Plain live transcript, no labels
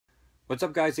What's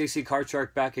up, guys? AC Card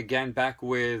Shark back again, back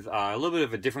with a little bit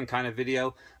of a different kind of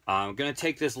video. I'm going to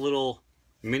take this little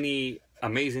mini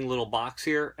amazing little box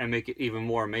here and make it even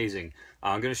more amazing.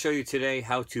 I'm going to show you today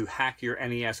how to hack your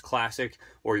NES Classic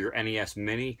or your NES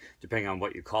Mini, depending on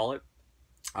what you call it.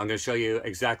 I'm going to show you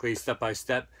exactly step by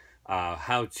step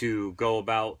how to go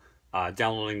about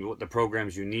downloading the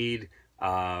programs you need,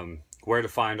 where to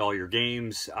find all your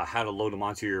games, how to load them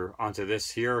onto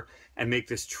this here, and make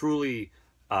this truly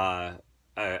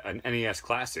an NES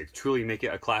Classic. Truly make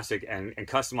it a classic and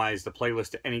customize the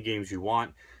playlist to any games you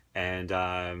want. And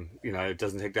you know, it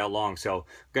doesn't take that long. So I'm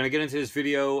gonna get into this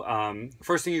video.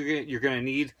 First thing you're gonna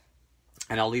need,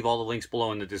 and I'll leave all the links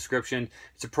below in the description.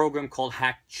 It's a program called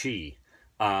HackChi.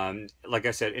 Like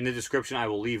I said, in the description, I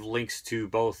will leave links to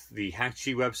both the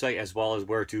HackChi website as well as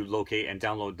where to locate and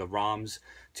download the ROMs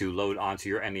to load onto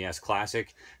your NES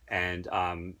Classic. And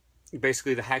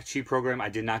basically, the HackChi program, I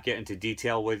did not get into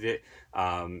detail with it.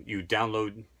 You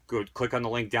download, click on the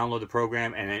link, download the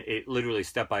program, and it literally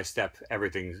step-by-step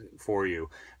everything for you.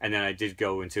 And then I did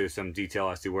go into some detail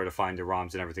as to where to find the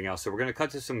ROMs and everything else. So we're going to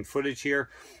cut to some footage here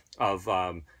of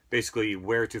basically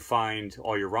where to find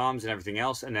all your ROMs and everything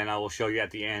else. And then I will show you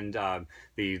at the end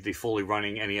the fully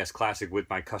running NES Classic with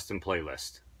my custom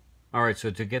playlist. All right,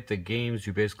 so to get the games,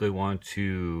 you basically want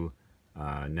to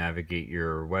navigate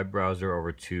your web browser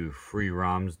over to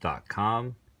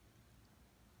freeroms.com.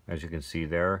 As you can see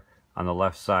there, on the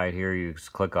left side here, you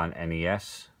just click on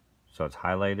NES, so it's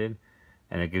highlighted,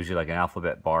 and it gives you like an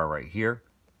alphabet bar right here.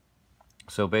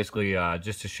 So basically,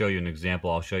 just to show you an example,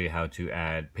 I'll show you how to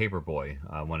add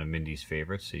Paperboy, one of Mindy's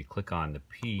favorites. So you click on the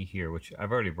P here, which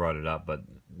I've already brought it up, but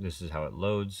this is how it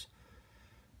loads.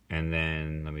 And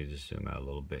then let me just zoom out a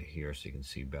little bit here so you can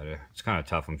see better. It's kind of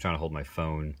tough. I'm trying to hold my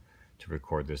phone to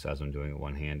record this as I'm doing it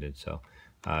one-handed. So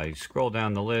you scroll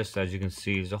down the list. As you can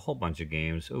see, there's a whole bunch of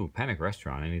games. Ooh, Panic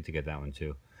Restaurant. I need to get that one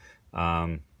too.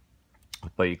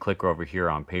 But you click over here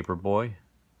on Paperboy.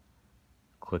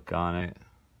 Click on it.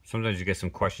 Sometimes you get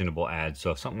some questionable ads. So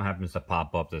if something happens to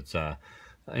pop up that's,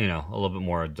 you know, a little bit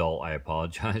more adult, I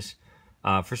apologize.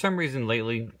 For some reason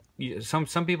lately, some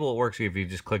people it works if you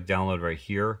just click download right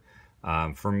here.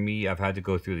 For me, I've had to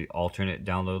go through the alternate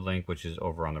download link, which is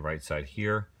over on the right side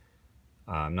here.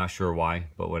 I'm not sure why,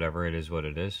 but whatever, it is what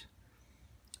it is.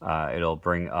 It'll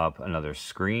bring up another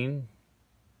screen.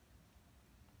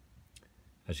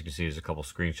 As you can see, there's a couple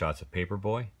screenshots of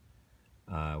Paperboy.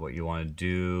 What you want to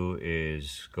do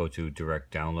is go to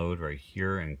direct download right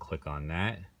here and click on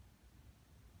that.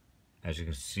 As you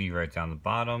can see right down the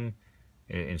bottom,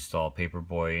 install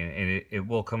Paperboy, and it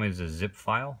will come as a zip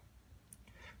file.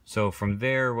 So from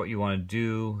there, what you want to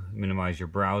do, minimize your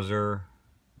browser,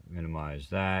 minimize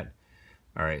that.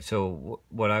 All right, so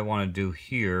what I want to do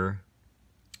here,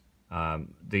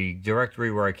 the directory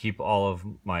where I keep all of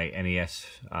my NES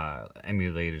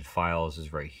emulated files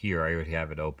is right here. I already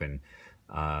have it open.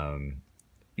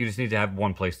 You just need to have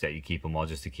one place that you keep them all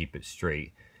just to keep it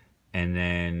straight. And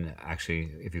then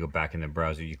actually, if you go back in the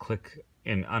browser, you click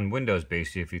on Windows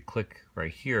basically, if you click right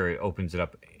here, it opens it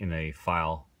up in a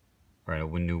file or in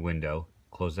a new window.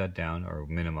 Close that down or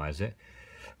minimize it.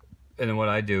 And then what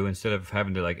I do, instead of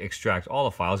having to like extract all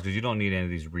the files, because you don't need any of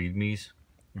these readmes,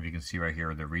 if you can see right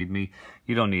here the readme,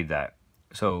 you don't need that.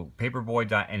 So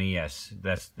paperboy.nes,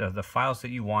 that's the files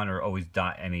that you want are always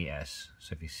 .nes.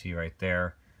 So if you see right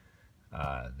there,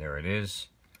 there it is.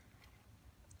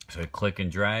 So click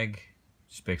and drag,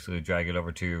 just basically drag it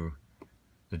over to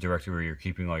the directory where you're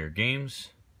keeping all your games.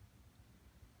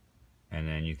 And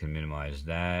then you can minimize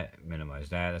that, minimize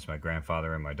that. That's my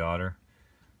grandfather and my daughter.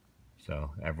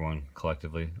 So everyone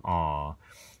collectively, aww.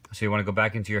 So you want to go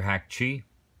back into your HackChi.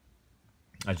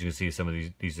 As you can see, some of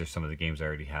these are some of the games I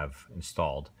already have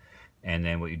installed. And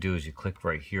then what you do is you click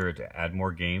right here to add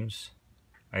more games.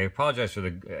 I apologize for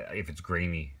if it's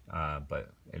grainy,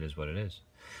 but it is what it is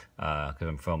because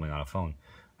I'm filming on a phone.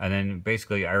 And then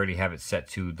basically I already have it set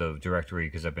to the directory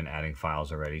because I've been adding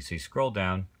files already. So you scroll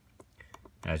down.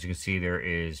 And as you can see, there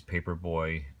is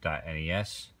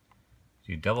paperboy.nes. So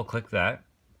you double click that.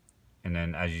 And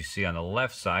then as you see on the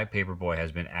left side, Paperboy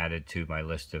has been added to my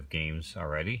list of games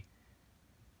already.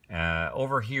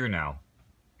 Over here now,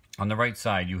 on the right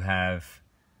side, you have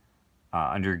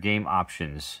under game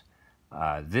options.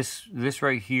 This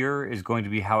right here is going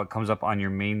to be how it comes up on your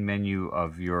main menu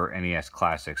of your NES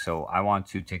Classic. So I want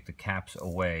to take the caps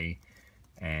away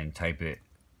and type it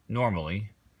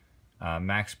normally.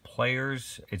 Max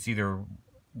players, it's either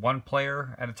one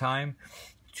player at a time,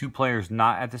 two players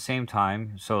not at the same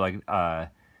time. So like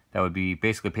That would be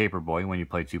basically Paperboy when you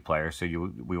play 2 players. So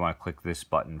we want to click this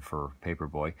button for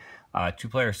Paperboy. 2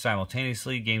 players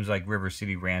simultaneously. Games like River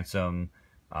City Ransom.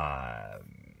 I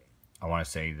want to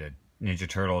say the Ninja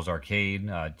Turtles Arcade,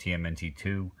 TMNT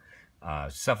 2,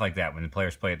 stuff like that. When the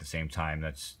players play at the same time,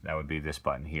 that would be this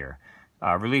button here.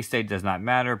 Release date does not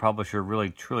matter. Publisher really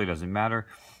truly doesn't matter.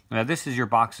 Now this is your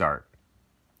box art.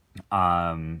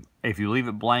 If you leave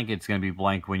it blank, it's going to be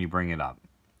blank when you bring it up.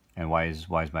 And why is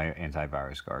my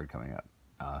antivirus guard coming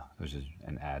up? There's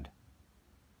an ad.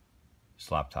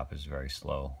 This laptop is very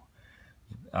slow.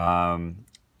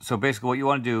 So basically what you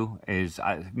want to do is,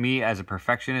 me as a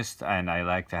perfectionist, and I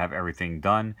like to have everything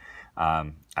done,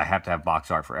 I have to have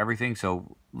box art for everything.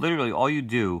 So literally all you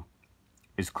do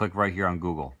is click right here on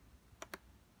Google.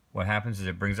 What happens is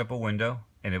it brings up a window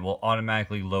and it will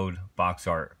automatically load box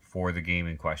art for the game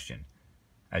in question.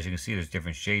 As you can see, there's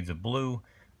different shades of blue.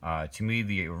 To me,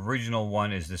 the original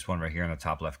one is this one right here in the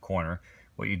top left corner.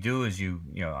 What you do is you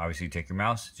obviously take your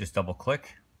mouse, just double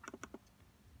click.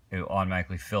 It'll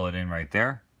automatically fill it in right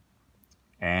there.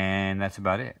 And that's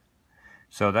about it.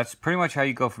 So that's pretty much how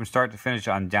you go from start to finish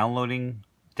on downloading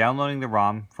the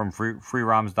ROM from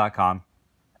freeroms.com,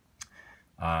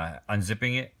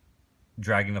 unzipping it,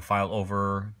 dragging the file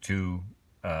over to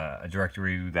a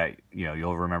directory that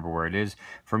you'll remember where it is.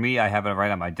 For me, I have it right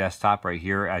on my desktop right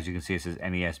here. As you can see, it says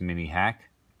NES Mini Hack.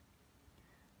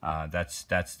 That's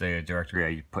the directory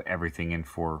I put everything in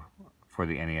for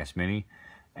the NES Mini,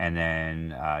 and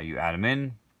then you add them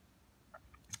in,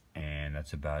 and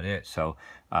that's about it. So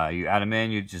you add them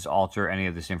in, you just alter any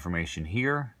of this information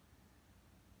here,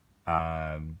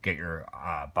 get your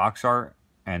box art.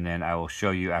 And then I will show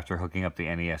you, after hooking up the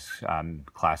NES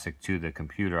Classic to the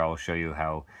computer, I will show you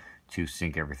how to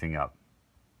sync everything up.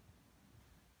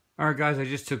 Alright guys, I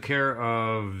just took care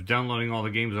of downloading all the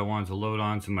games I wanted to load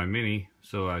onto my Mini.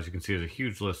 So as you can see, there's a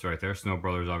huge list right there. Snow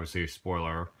Brothers, obviously,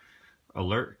 spoiler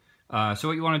alert. So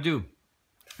what you want to do,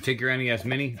 take your NES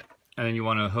Mini, and then you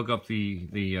want to hook up the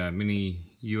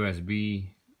Mini USB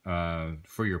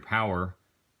for your power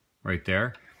right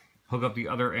there. Hook up the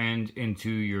other end into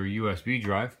your USB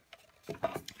drive.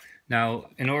 Now,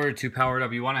 in order to power it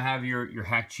up, you want to have your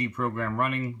Hack Cheat program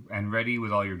running and ready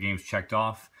with all your games checked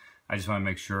off. I just want to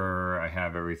make sure I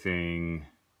have everything.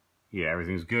 Yeah,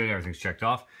 everything's good, everything's checked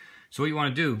off. So what you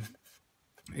want to do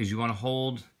is you want to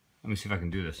hold, let me see if I can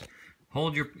do this.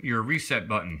 Hold your reset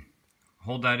button.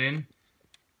 Hold that in,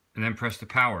 and then press the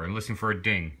power and listen for a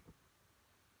ding.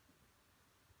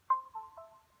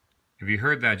 If you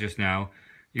heard that just now,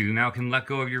 you now can let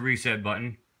go of your reset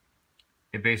button.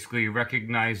 It basically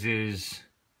recognizes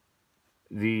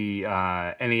the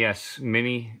NES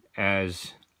Mini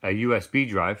as a USB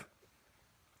drive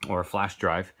or a flash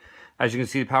drive. As you can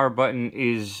see, the power button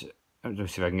is, let me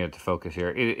see if I can get it to focus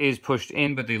here. It is pushed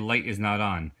in, but the light is not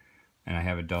on. And I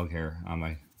have a dog hair on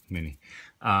my Mini.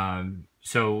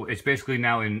 So it's basically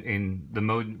now in the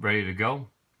mode ready to go.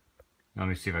 Let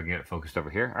me see if I can get it focused over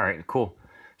here. All right, cool.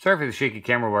 Sorry for the shaky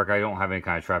camera work. I don't have any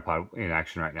kind of tripod in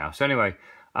action right now. So anyway,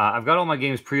 I've got all my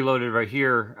games preloaded right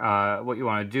here. What you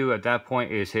want to do at that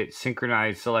point is hit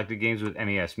Synchronize Selected Games with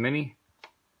NES Mini.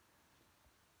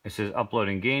 It says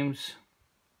Uploading Games.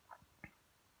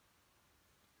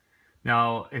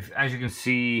 Now, as you can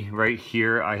see right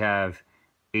here, I have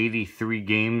 83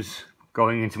 games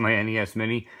going into my NES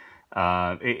Mini.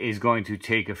 It is going to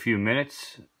take a few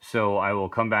minutes, so I will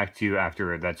come back to you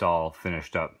after that's all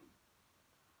finished up.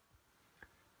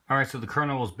 Alright, so the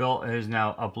kernel was built. It is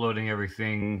now uploading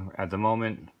everything at the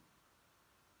moment.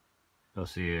 You'll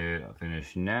see it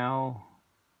finish now.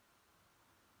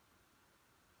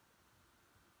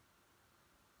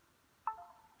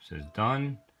 It says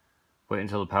done. Wait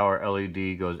until the power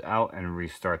LED goes out and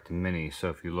restart the Mini. So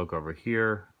if you look over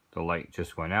here, the light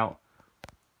just went out.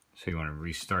 So you want to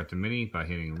restart the Mini by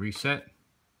hitting reset.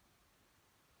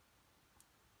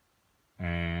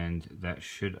 And that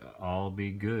should all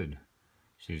be good.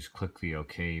 So you just click the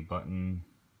OK button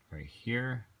right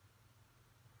here.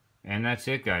 And that's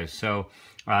it, guys. So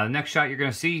the next shot you're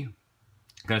going to see,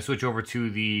 I'm going to switch over to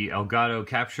the Elgato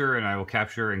capture, and I will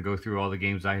capture and go through all the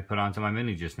games I put onto my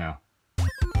Mini just now.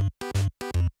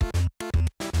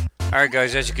 Alright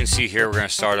guys, as you can see here, we're going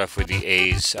to start off with the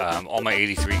A's. All my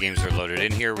 83 games are loaded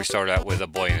in here. We start out with A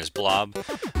Boy and His Blob,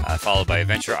 followed by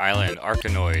Adventure Island,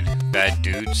 Arkanoid, Bad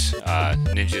Dudes,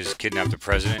 Ninjas Kidnap the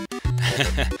President,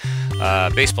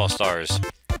 Baseball Stars,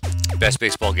 best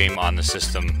baseball game on the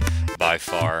system by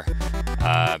far.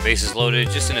 Bases Loaded,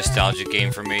 just a nostalgic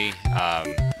game for me.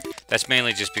 That's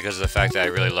mainly just because of the fact that I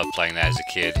really loved playing that as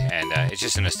a kid, and it's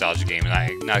just a nostalgia game,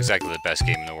 and not exactly the best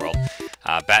game in the world.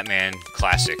 Batman,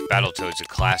 classic. Battletoads, a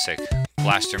classic.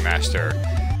 Blaster Master,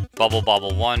 Bubble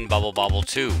Bobble 1, Bubble Bobble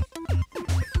 2.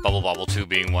 Bubble Bobble 2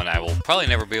 being one I will probably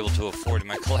never be able to afford in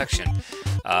my collection.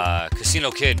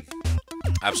 Casino Kid,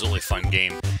 absolutely fun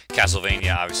game.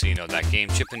 Castlevania, obviously you know that game.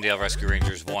 Chip 'n Dale Rescue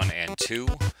Rangers 1 and 2,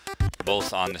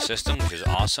 both on the system, which is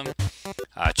awesome.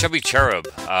 Chubby Cherub,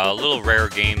 a little rare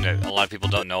game that a lot of people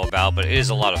don't know about, but it is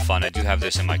a lot of fun. I do have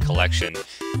this in my collection,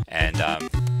 and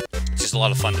it's just a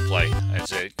lot of fun to play.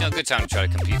 It's a good time to try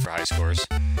to compete for high scores.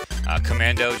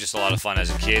 Commando, just a lot of fun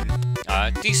as a kid.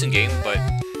 Decent game, but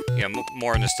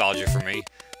more nostalgia for me.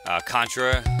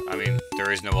 Contra, I mean,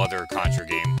 there is no other Contra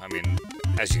game. I mean,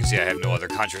 as you can see, I have no other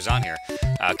Contras on here.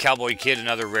 Cowboy Kid,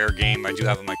 another rare game I do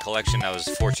have in my collection. I was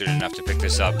fortunate enough to pick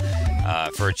this up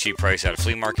for a cheap price at a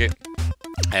flea market,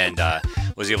 and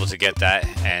was able to get that,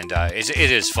 and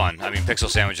it is fun. I mean, Pixel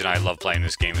Sandwich and I love playing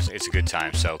this game. It's a good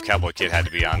time, so Cowboy Kid had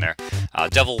to be on there.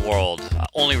 Devil World,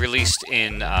 only released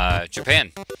in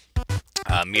Japan.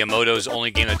 Miyamoto's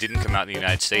only game that didn't come out in the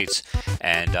United States,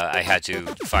 and I had to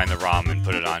find the ROM and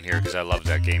put it on here because I love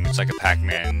that game. It's like a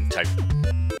Pac-Man type,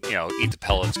 eat the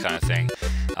pellets kind of thing.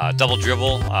 Double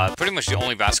Dribble, pretty much the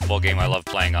only basketball game I love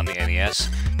playing on the NES.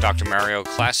 Dr. Mario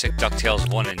Classic,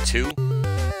 DuckTales 1 and 2.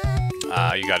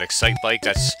 You got Excitebike,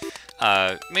 that's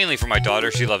mainly for my daughter,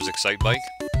 she loves Excitebike.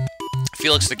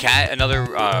 Felix the Cat, another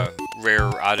rare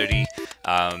oddity.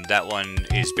 That one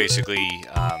is basically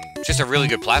just a really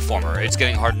good platformer. It's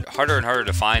getting harder and harder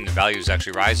to find. The value is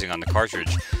actually rising on the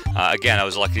cartridge. Again, I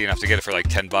was lucky enough to get it for like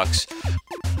 10 bucks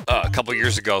a couple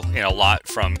years ago in a lot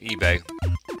from eBay.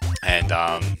 And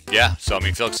yeah, so I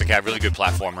mean, Felix the Cat, really good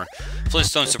platformer.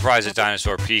 Flintstones Surprise at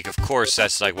Dinosaur Peak, of course,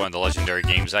 that's like one of the legendary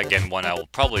games. Again, one I will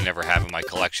probably never have in my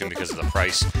collection because of the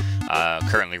price.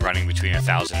 Currently running between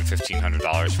 $1,000 and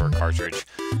 $1,500 for a cartridge.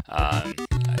 I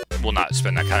will not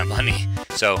spend that kind of money,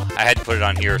 so I had to put it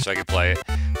on here so I could play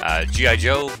it. G.I.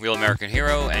 Joe, Real American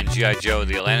Hero, and G.I. Joe,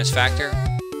 The Atlantis Factor.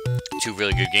 Two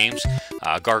really good games.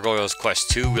 Gargoyle's Quest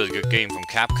 2, really good game from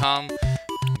Capcom.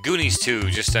 Goonies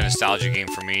 2, just a nostalgia game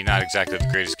for me. Not exactly the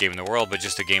greatest game in the world, but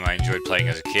just a game I enjoyed playing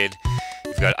as a kid.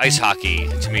 You've got Ice Hockey,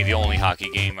 to me the only hockey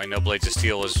game. I know Blades of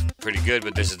Steel was pretty good,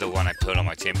 but this is the one I put on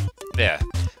my team. Yeah,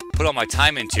 put all my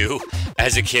time into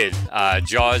as a kid.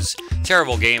 Jaws,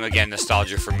 terrible game, again,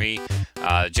 nostalgia for me.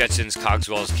 Jetson's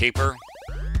Cogswell's Caper,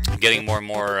 getting more and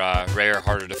more rare,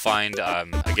 harder to find.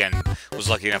 Again, was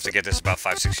lucky enough to get this about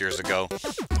 5-6 years ago,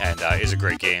 and is a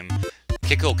great game.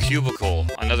 Kickle Cubicle,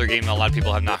 another game that a lot of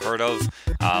people have not heard of.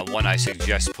 One I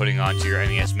suggest putting onto your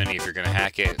NES Mini if you're going to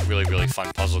hack it. Really, really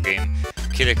fun puzzle game.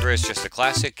 Kid Icarus, just a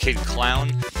classic. Kid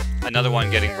Clown, another one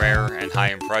getting rare and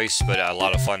high in price, but a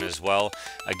lot of fun as well.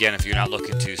 Again, if you're not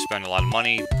looking to spend a lot of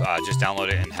money, just download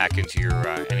it and hack into your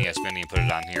NES Mini and put it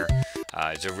on here.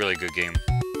 It's a really good game.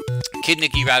 Kid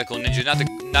Niki Radical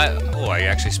Ninja, oh, I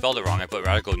actually spelled it wrong. I put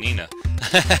Radical Nina.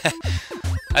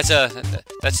 That's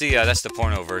the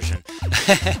porno version.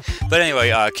 But anyway,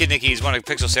 Kid Niki is one of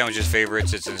Pixel Sandwich's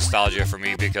favorites. It's nostalgia for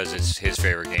me because it's his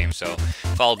favorite game. So,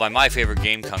 followed by my favorite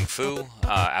game, Kung Fu,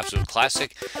 absolute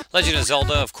classic. Legend of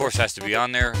Zelda, of course, has to be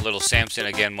on there. Little Samson,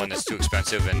 again, one that's too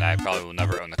expensive, and I probably will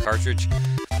never own the cartridge.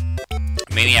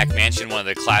 Maniac Mansion, one of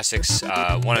the classics,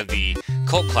 one of the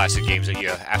cult classic games that you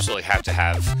absolutely have to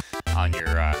have on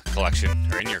your collection,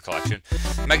 or in your collection.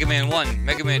 Megaman 1,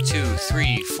 Megaman 2,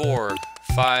 3, 4,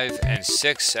 5, and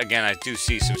 6. Again, I do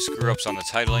see some screw-ups on the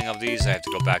titling of these. I have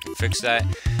to go back and fix that.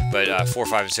 But 4,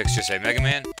 5, and 6 just say Mega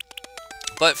Man.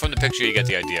 But from the picture, you get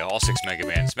the idea. All 6 Mega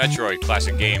Mans. Metroid,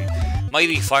 classic game.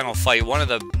 Mighty Final Fight, one of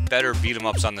the better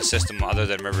beat-em-ups on the system other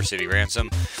than River City Ransom.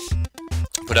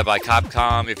 Put up by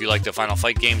Capcom. If you like the Final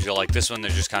Fight games, you'll like this one.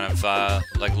 They're just kind of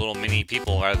like little mini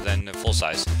people rather than full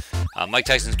size. Mike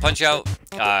Tyson's Punchout.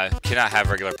 Cannot have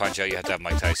regular Punchout. You have to have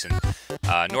Mike Tyson.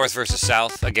 North versus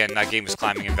South. Again, that game is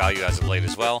climbing in value as of late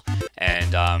as well.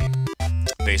 And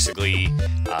basically,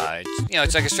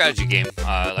 it's like a strategy game,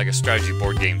 like a strategy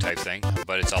board game type thing.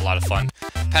 But it's a lot of fun.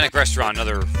 Panic Restaurant,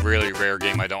 another really rare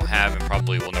game I don't have and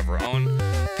probably will never own.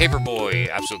 Paperboy,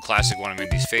 absolute classic, one of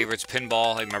Mindy's favorites.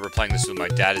 Pinball, I remember playing this with my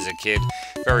dad as a kid.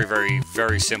 Very, very,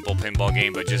 very simple pinball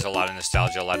game, but just a lot of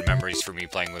nostalgia, a lot of memories for me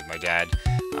playing with my dad.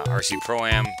 RC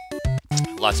Pro-Am,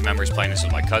 lots of memories playing this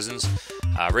with my cousins.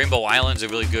 Rainbow Island's a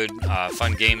really good,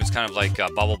 fun game. It's kind of like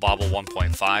Bubble Bobble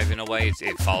 1.5 in a way.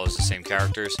 It follows the same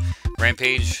characters.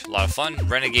 Rampage, a lot of fun.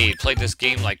 Renegade, played this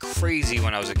game like crazy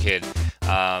when I was a kid.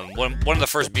 One of the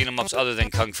first beat-em-ups other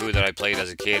than Kung Fu that I played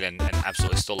as a kid and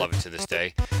absolutely still love it to this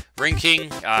day. Ring King,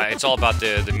 it's all about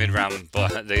the mid-round,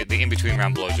 the in-between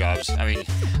round blowjobs. I mean,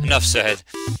 enough said.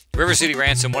 River City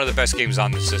Ransom, one of the best games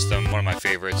on the system, one of my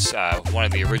favorites. One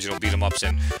of the original beat-em-ups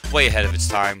and way ahead of its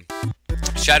time.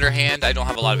 Shatterhand, I don't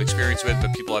have a lot of experience with,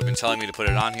 but people have been telling me to put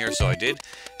it on here, so I did,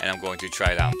 and I'm going to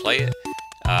try it out and play it.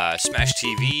 Smash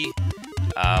TV,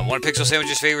 one of Pixel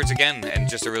Sandwich's favorites again, and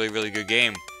just a really, really good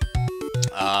game.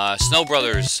 Snow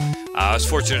Brothers, I was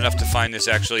fortunate enough to find this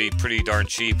actually pretty darn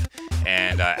cheap,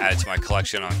 and add it to my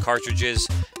collection on cartridges.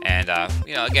 And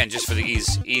you know, again, just for the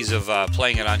ease of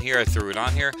playing it on here, I threw it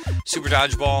on here. Super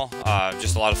Dodgeball,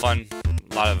 just a lot of fun.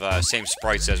 A lot of same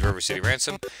sprites as River City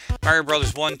Ransom. Mario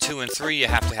Brothers 1, 2, and 3 you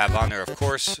have to have on there, of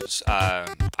course.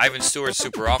 Ivan Stewart's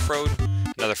Super Off-Road,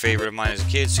 another favorite of mine as a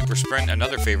kid. Super Sprint,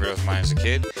 another favorite of mine as a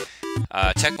kid.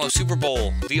 Tecmo Super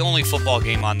Bowl, the only football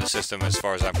game on the system as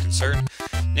far as I'm concerned.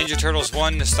 Ninja Turtles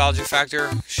 1, Nostalgia Factor,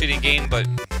 shitty game, but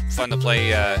fun to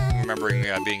play, remembering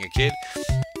being a kid.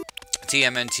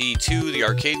 TMNT 2, the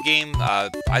arcade game,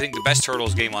 I think the best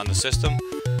Turtles game on the system.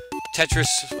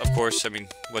 Tetris, of course, I mean,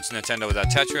 what's Nintendo without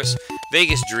Tetris?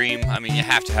 Vegas Dream, I mean, you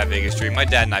have to have Vegas Dream. My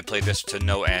dad and I played this to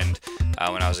no end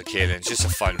when I was a kid, and it's just a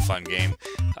fun game.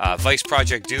 Vice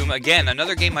Project Doom, again,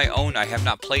 another game I own, I have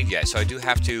not played yet, so I do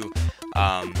have to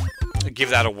give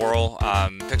that a whirl.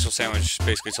 Pixel Sandwich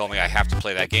basically told me I have to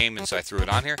play that game, and so I threw it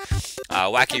on here.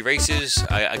 Wacky Races,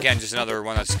 again, just another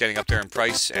one that's getting up there in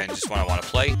price, and just one I want to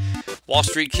play. Wall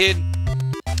Street Kid,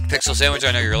 Pixel Sandwich,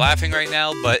 I know you're laughing right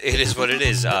now, but it is what it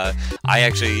is. I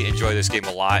actually enjoy this game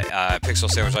a lot. Pixel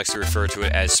Sandwich likes to refer to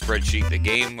it as Spreadsheet the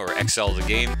game, or Excel the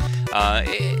game.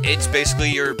 It's basically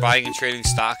you're buying and trading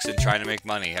stocks and trying to make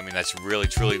money. I mean, that's really,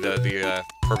 truly the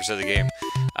purpose of the game.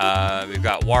 We've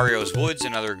got Wario's Woods,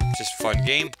 another just fun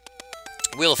game.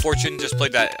 Wheel of Fortune, just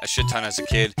played that a shit ton as a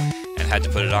kid and had to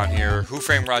put it on here. Who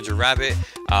Framed Roger Rabbit?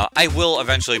 I will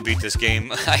eventually beat this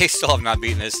game. I still have not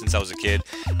beaten this since I was a kid,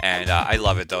 and I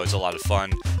love it though. It's a lot of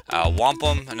fun.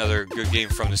 Wampum, another good game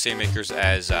from the same makers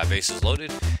as Bases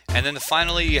Loaded. And then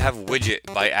finally you have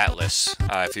Widget by Atlas.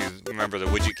 If you remember the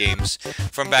Widget games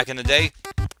from back in the day.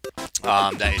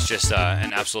 That is just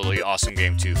an absolutely awesome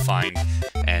game to find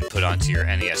and put onto your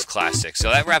NES Classic. So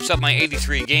that wraps up my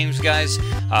 83 games, guys.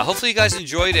 Hopefully you guys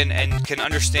enjoyed and can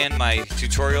understand my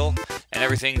tutorial and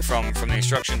everything from the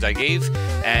instructions I gave.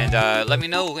 And let me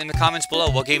know in the comments below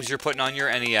what games you're putting on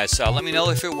your NES. Let me know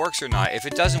if it works or not. If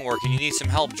it doesn't work and you need some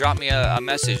help, drop me a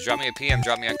message, drop me a PM,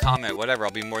 drop me a comment, whatever.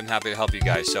 I'll be more than happy to help you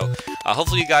guys. So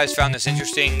hopefully you guys found this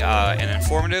interesting and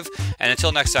informative. And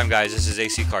until next time, guys, this is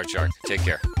AC Card Shark. Take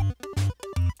care.